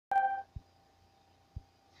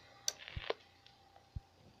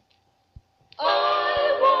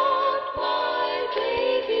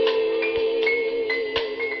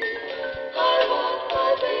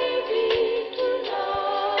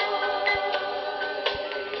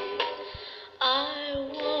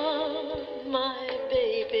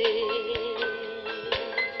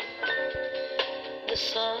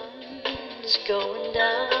going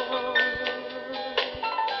down,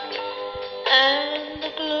 and the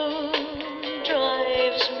gloom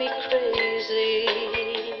drives me crazy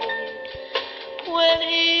when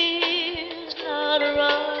he's not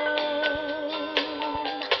around.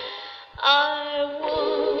 I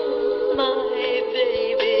want my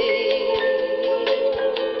baby,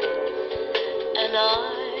 and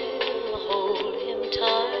I'll hold him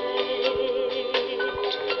tight.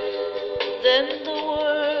 Then the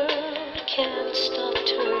world can't stop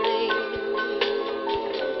turning.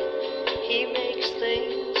 He makes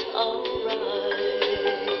things alright.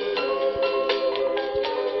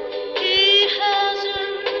 He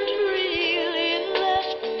hasn't really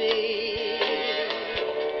left me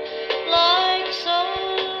like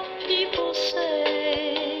some people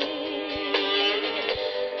say.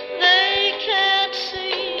 They can't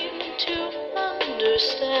seem to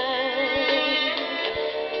understand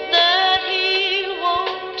that he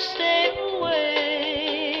won't stay away.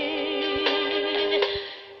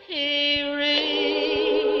 He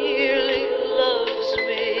really loves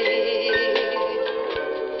me.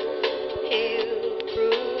 He'll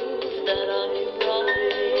prove that I'm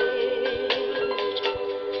right.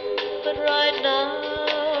 But right now,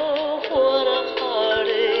 what a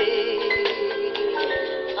heartache.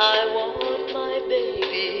 I want my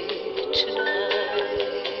baby tonight.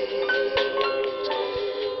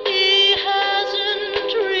 He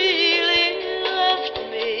hasn't really left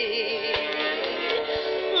me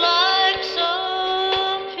like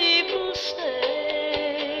some people say.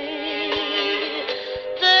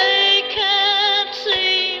 They can't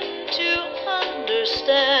seem to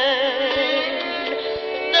understand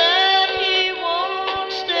that he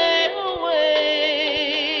won't stay away.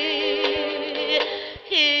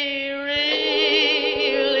 He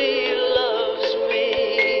really loves me.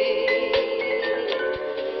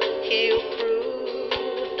 He'll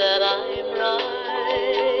prove that I'm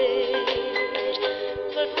right.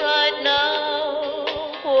 But right now,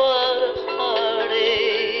 what a heartache.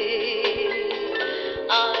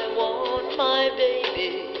 I want my baby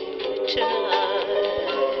tonight.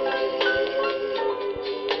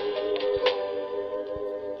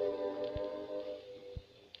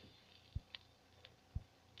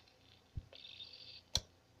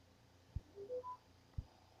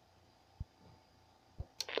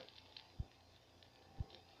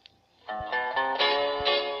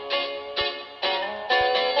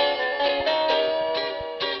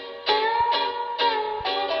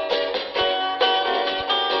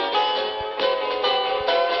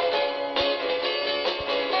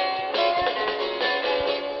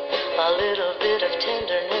 A little bit of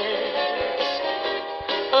tenderness,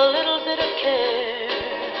 a little bit of care,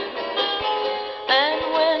 and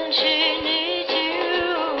when she needs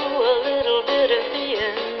you, a little bit of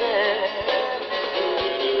being there,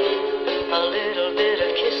 a little bit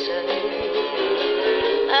of kissing,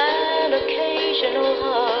 an occasional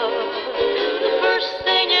hug. The first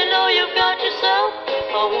thing you know, you've got yourself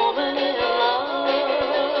a woman in love.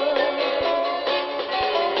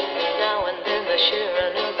 Now and then the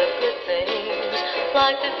sharing of the good things,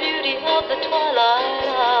 like the beauty of the twilight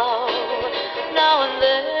hour. Now and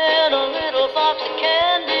then a little box of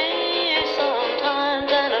candy,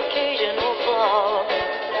 sometimes an occasional flower.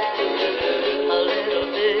 A little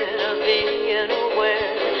bit of being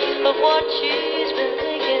aware of what she's been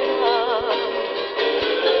thinking of.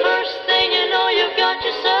 The first thing you know, you've got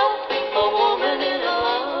yourself a woman in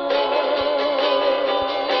love.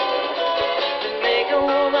 To make a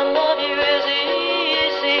woman love you is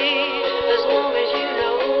easy, as long as you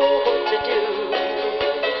know what to do.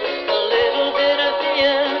 A little bit of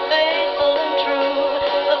being faithful and true,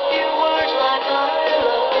 a few words like I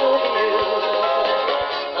love you.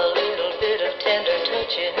 A little bit of tender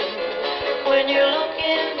touching when you look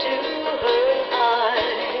into her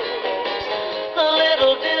eyes. A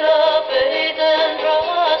little bit of faith and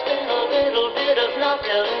trust, and a little bit of not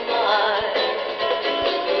telling lies.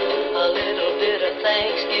 A little bit of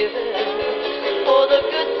thanksgiving for the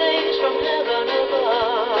good things from heaven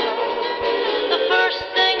above. The first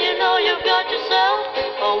thing you know, you've got yourself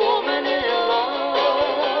a woman in love.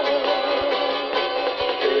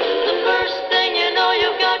 The first thing you know,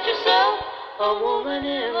 you've got yourself a woman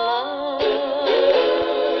in love.